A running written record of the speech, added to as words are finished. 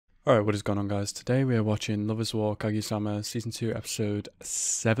Alright, what is going on, guys? Today we are watching Love is War Kaguya-sama Season 2, Episode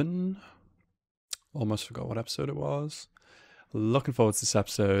 7. Almost forgot what episode it was. Looking forward to this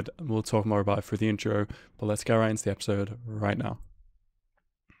episode, and we'll talk more about it through the intro, but let's get right into the episode right now.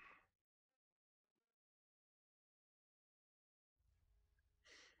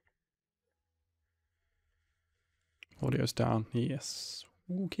 Audio's down. Yes.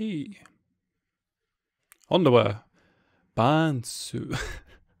 Okay. Underwear. Bansu.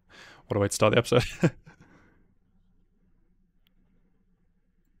 What a way to start the episode.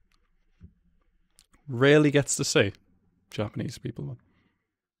 Rarely gets to see Japanese people.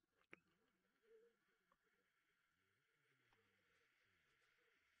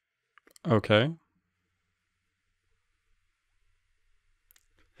 Okay.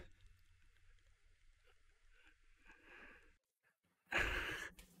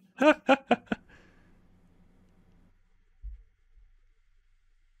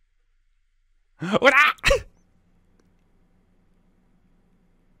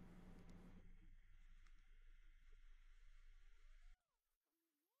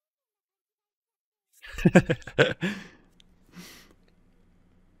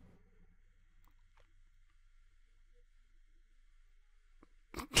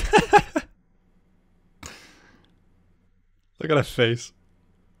 Look at her face.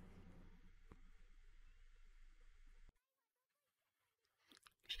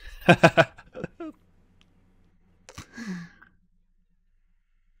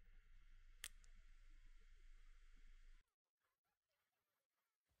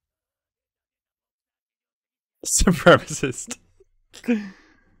 Supremacist.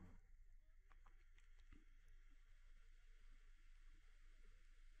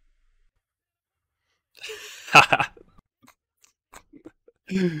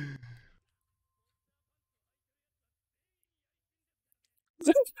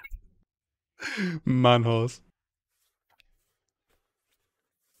 Man horse.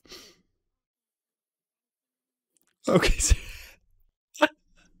 Okay,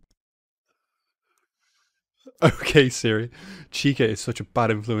 okay, Siri. Chika is such a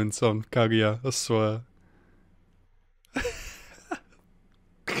bad influence on Kaguya, I swear.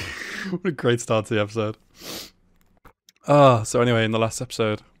 What a great start to the episode. So anyway, in the last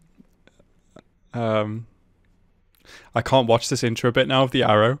episode, um, I can't watch this intro bit now of the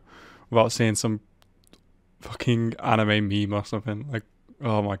arrow without seeing some fucking anime meme or something. Like,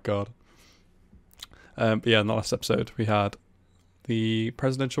 oh my god. But yeah, in the last episode, we had the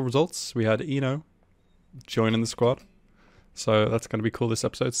presidential results. We had Ino joining the squad. So that's going to be cool this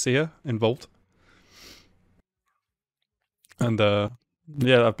episode to see her involved. And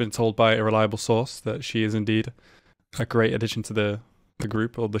yeah, I've been told by a reliable source that she is indeed a great addition to the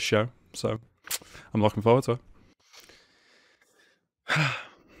group or the show. So I'm looking forward to her.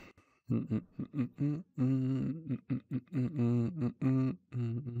 Was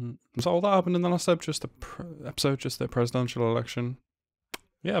that all that happened in the last episode? Just the presidential election?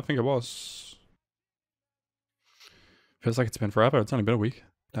 Yeah, I think it was. Feels like it's been forever. It's only been a week.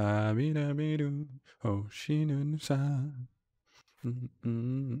 Hold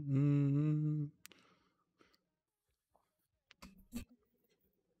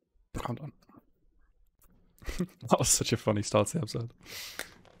on. That was such a funny start to the episode.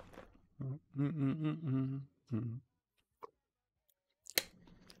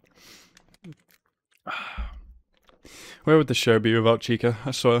 Where would the show be without Chica?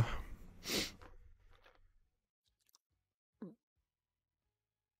 I swear.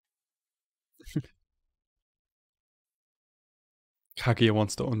 Kaguya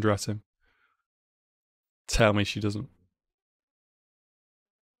wants to undress him. Tell me she doesn't.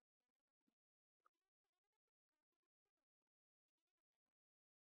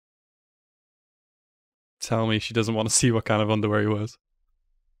 Tell me she doesn't want to see what kind of underwear he wears.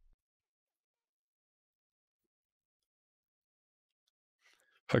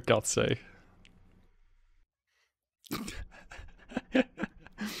 For God's sake.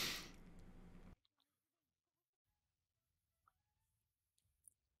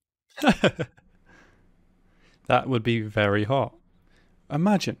 That would be very hot.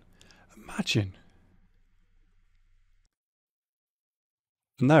 Imagine. Imagine.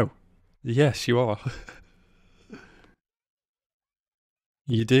 No. Yes, you are.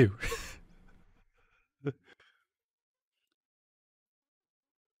 You do.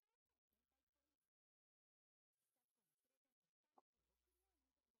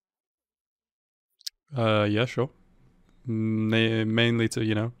 Yeah, sure. Mainly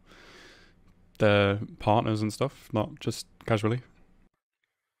to, their partners and stuff, not just casually.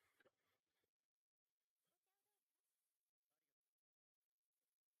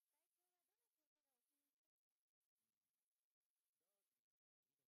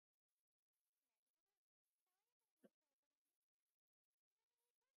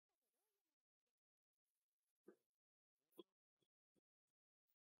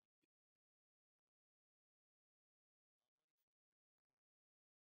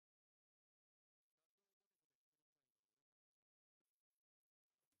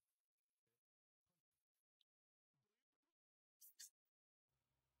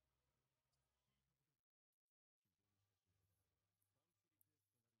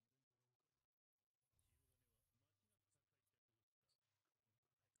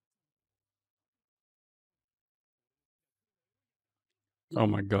 Oh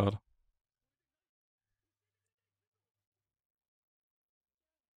my god.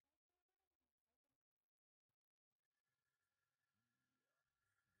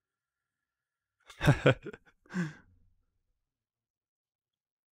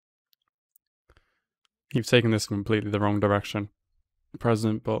 You've taken this completely the wrong direction,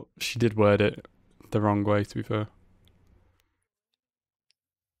 President, but she did word it the wrong way, to be fair.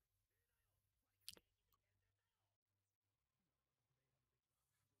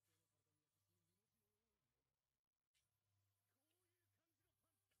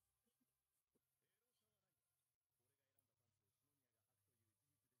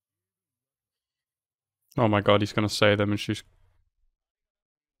 Oh my god, he's gonna say them and she's.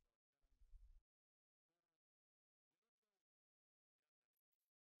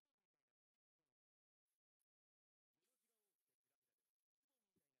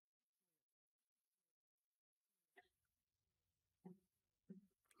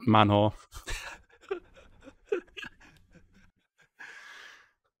 Man whore.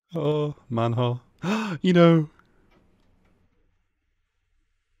 Oh, man whore. You know.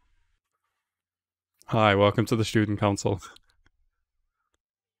 Hi, welcome to the student council.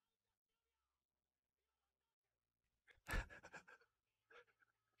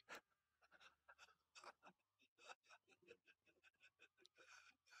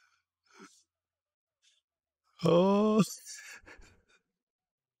 Oh.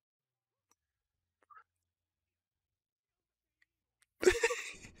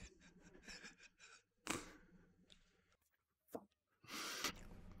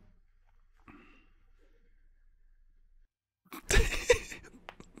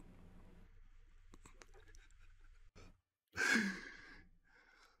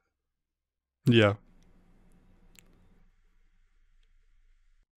 Yeah.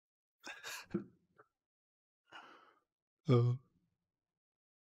 Oh.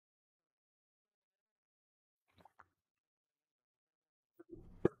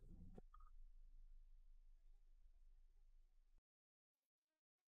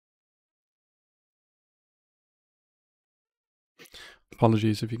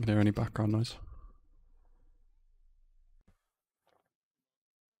 Apologies if you can hear any background noise.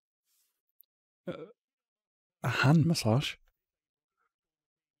 A hand massage?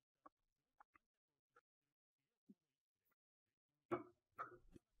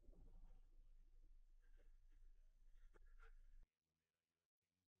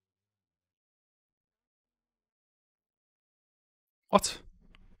 What?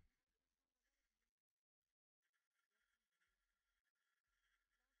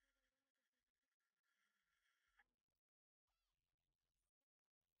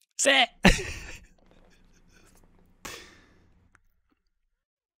 Sit!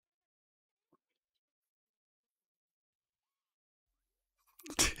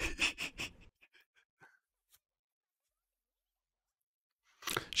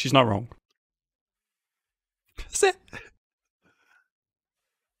 She's not wrong. Sit!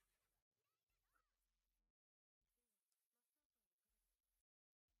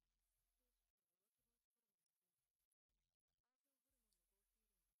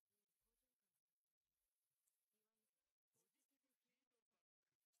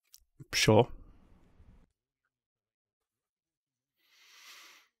 Sure.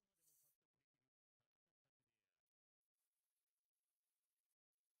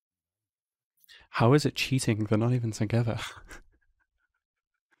 How is it cheating? They're not even together.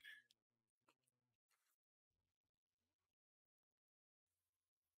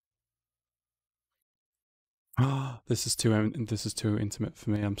 This is too intimate for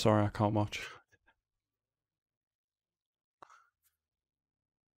me. I'm sorry, I can't watch.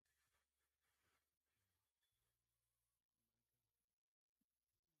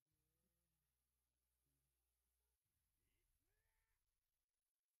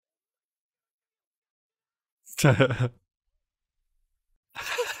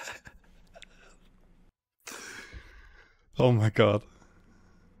 Oh my god.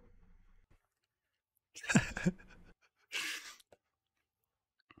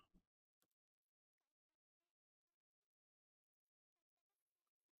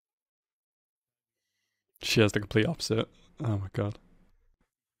 She has the complete opposite. Oh my god.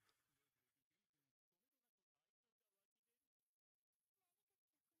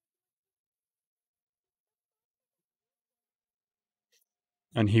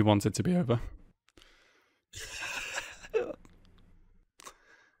 And he wants it to be over.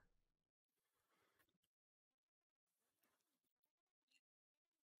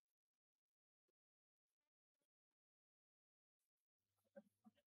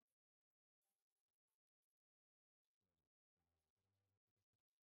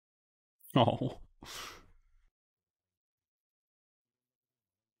 Oh.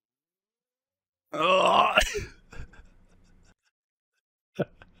 Ugh.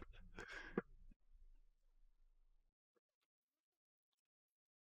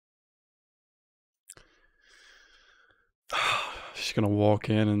 She's gonna walk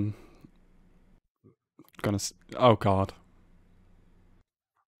in and Oh god.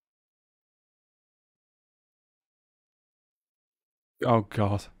 Oh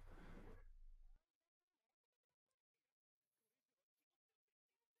god.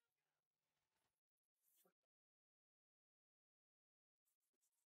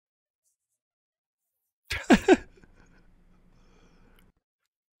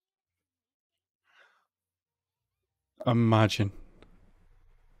 Imagine.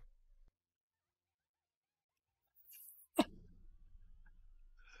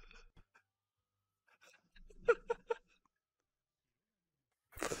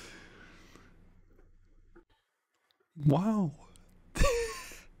 Wow.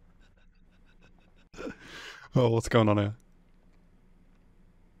 Oh, what's going on here?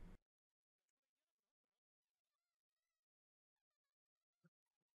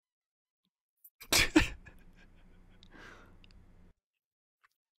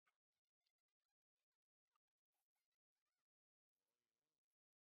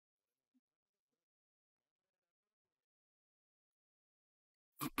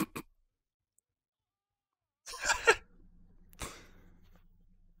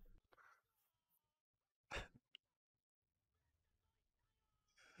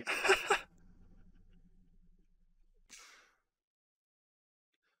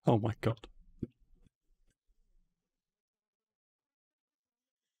 Oh my god.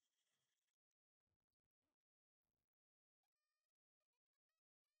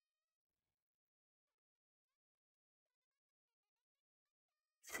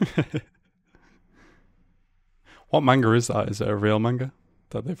 What manga is that? Is it a real manga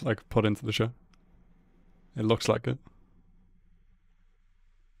that they've like put into the show? It looks like it.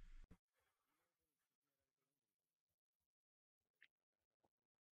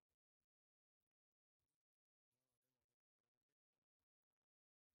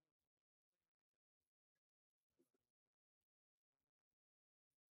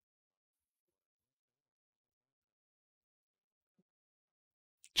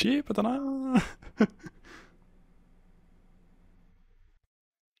 Cheaper than I.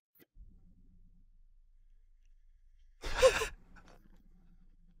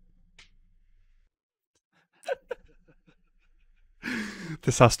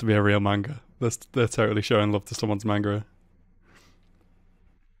 This has to be a real manga. They're totally showing love to someone's manga.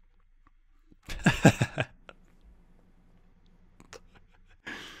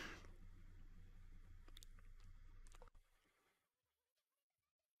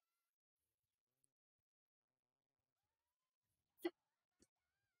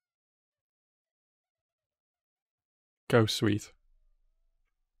 Go sweet.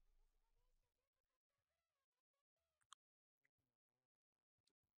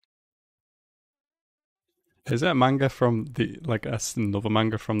 Is it a manga from the like another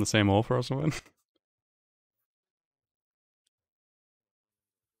manga from the same author or something?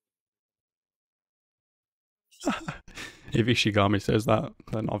 If Ishigami says that,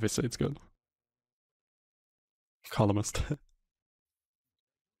 then obviously it's good. Columnist.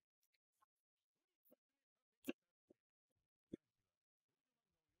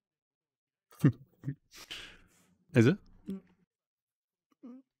 Is it?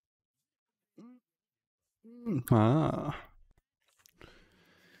 Ah.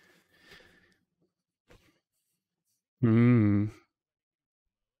 Hmm.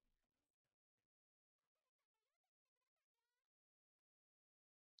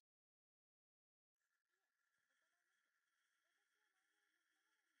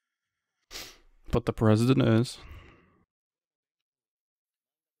 But the president is.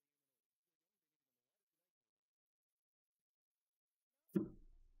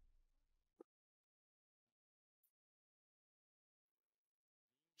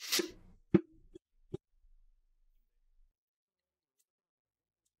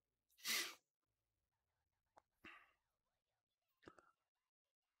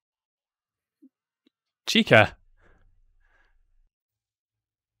 Chica.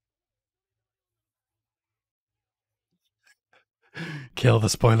 Kill the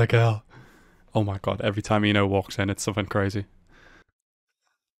spoiler girl. Oh my god, every time Ino walks in, it's something crazy.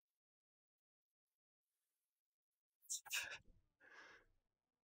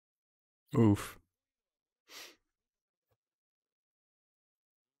 Oof.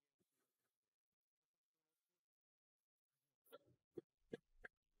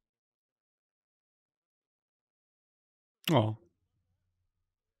 Oh,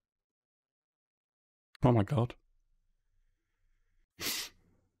 oh my god.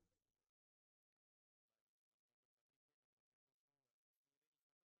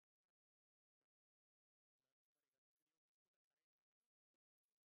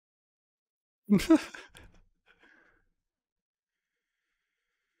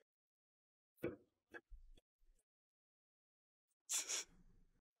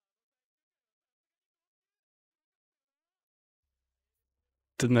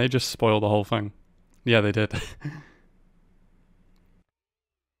 Didn't they just spoil the whole thing? Yeah, they did.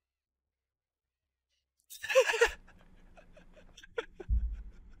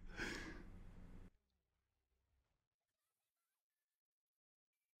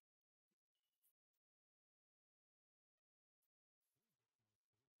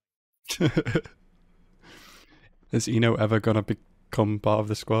 Is Eno ever gonna become part of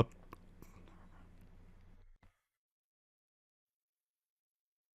the squad?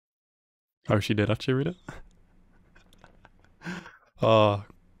 Oh, she did actually read it. Oh,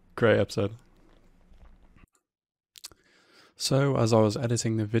 great episode. So, as I was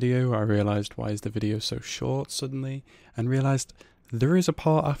editing the video, I realized why is the video so short suddenly, and realized there is a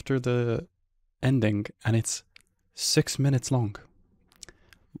part after the ending, and it's 6 minutes long.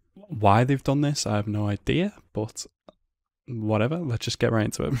 Why they've done this, I have no idea, but whatever. Let's just get right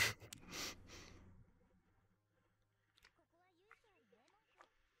into it.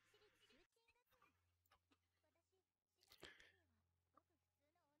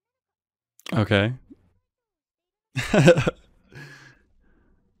 Okay.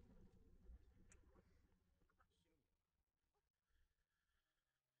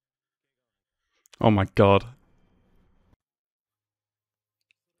 Oh my god.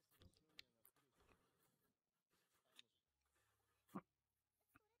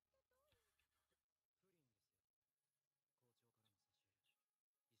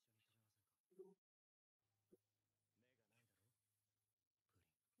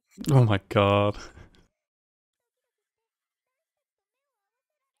 Oh my god.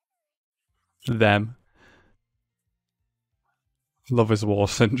 Them. Love is war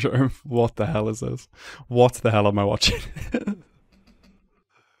syndrome. What the hell is this? What the hell am I watching?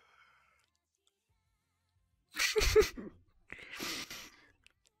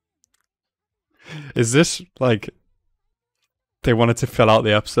 Is this like they wanted to fill out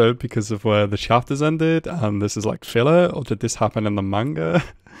the episode because of where the chapters ended and this is like filler, or did this happen in the manga?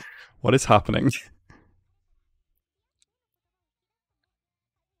 What is happening?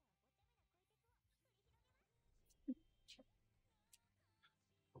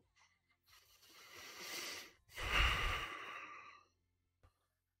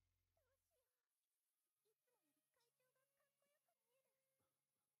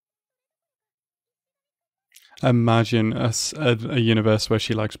 Imagine a universe where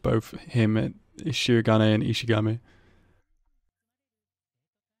she likes both him, Shirogane, and Ishigami.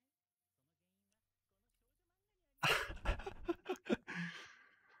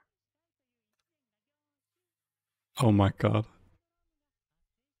 Oh my god.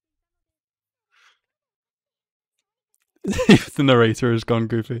 The narrator has gone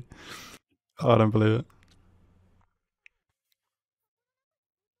goofy. Oh, I don't believe it.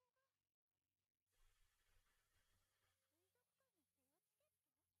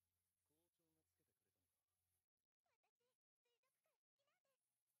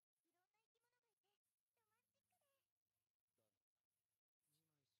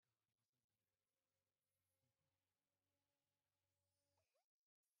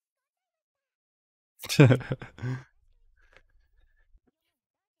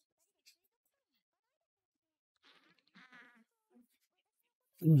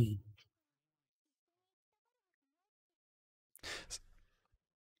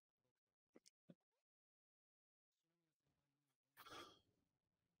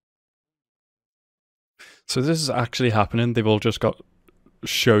 So this is actually happening. They've all just got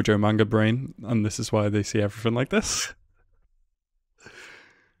shoujo manga brain, and this is why they see everything like this.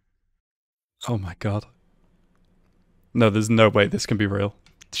 Oh my god. No, there's no way this can be real.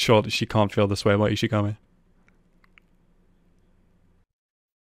 Surely she can't feel this way about Ishigami.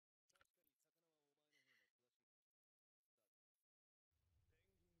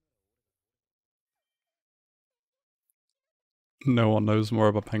 No one knows more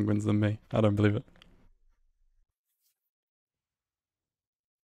about penguins than me. I don't believe it.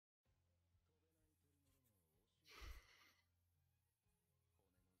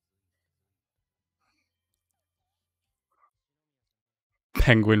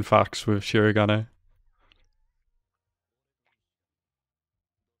 Penguin facts with Shirogane.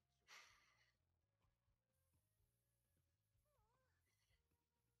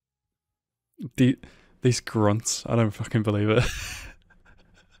 The, these grunts, I don't fucking believe it.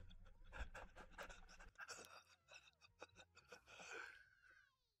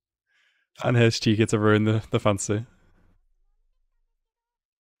 And here's cheeky to ruin the fancy.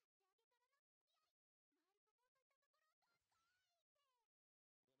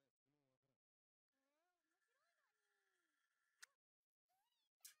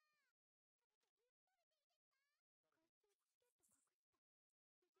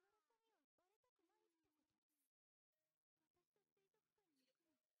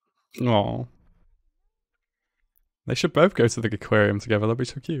 Oh, they should both go to the aquarium together. That'd be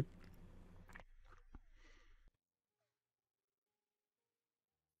so cute.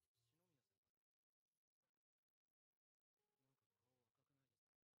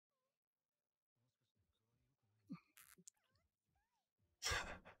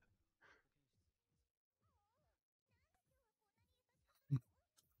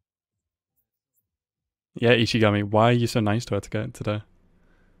 Yeah, Ichigami, why are you so nice to her today?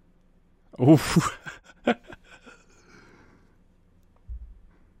 Oof.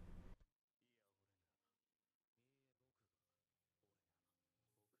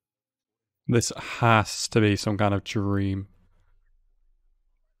 This has to be some kind of dream.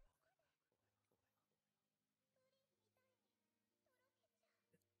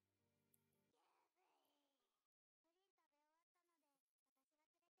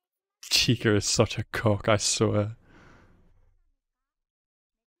 Chica is such a cock, I swear.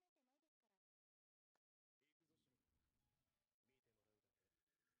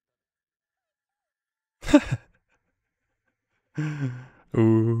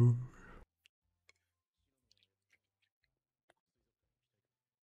 Ooh.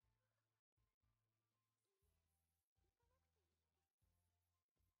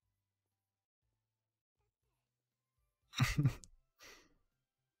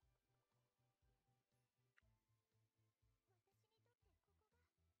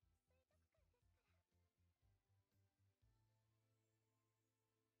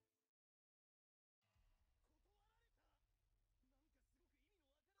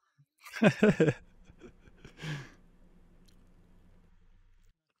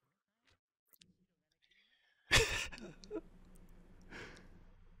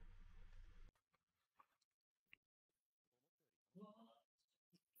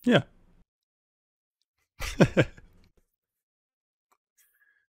 Yeah.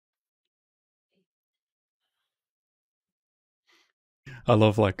 I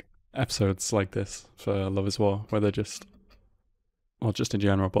love like episodes like this for Love is War where they're just, well, just in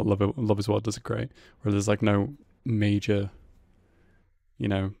general, but Love is War does it great. Where there's like no major, you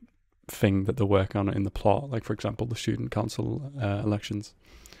know, thing that they're working on in the plot. Like for example, the student council elections,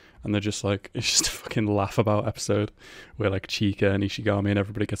 and they're just like it's just a fucking laugh about episode where like Chika and Ishigami and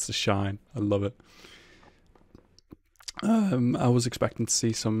everybody gets to shine. I love it. I was expecting to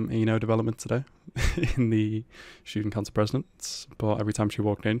see some development today in the student council presidents, but every time she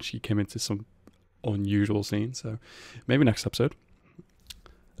walked in, she came into some unusual scene. So maybe next episode.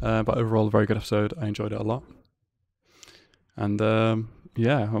 But overall, a very good episode. I enjoyed it a lot. And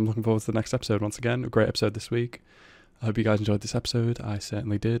yeah, I'm looking forward to the next episode once again. A great episode this week. I hope you guys enjoyed this episode. I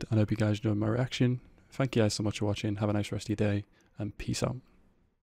certainly did. And I hope you guys enjoyed my reaction. Thank you guys so much for watching. Have a nice rest of your day. And peace out.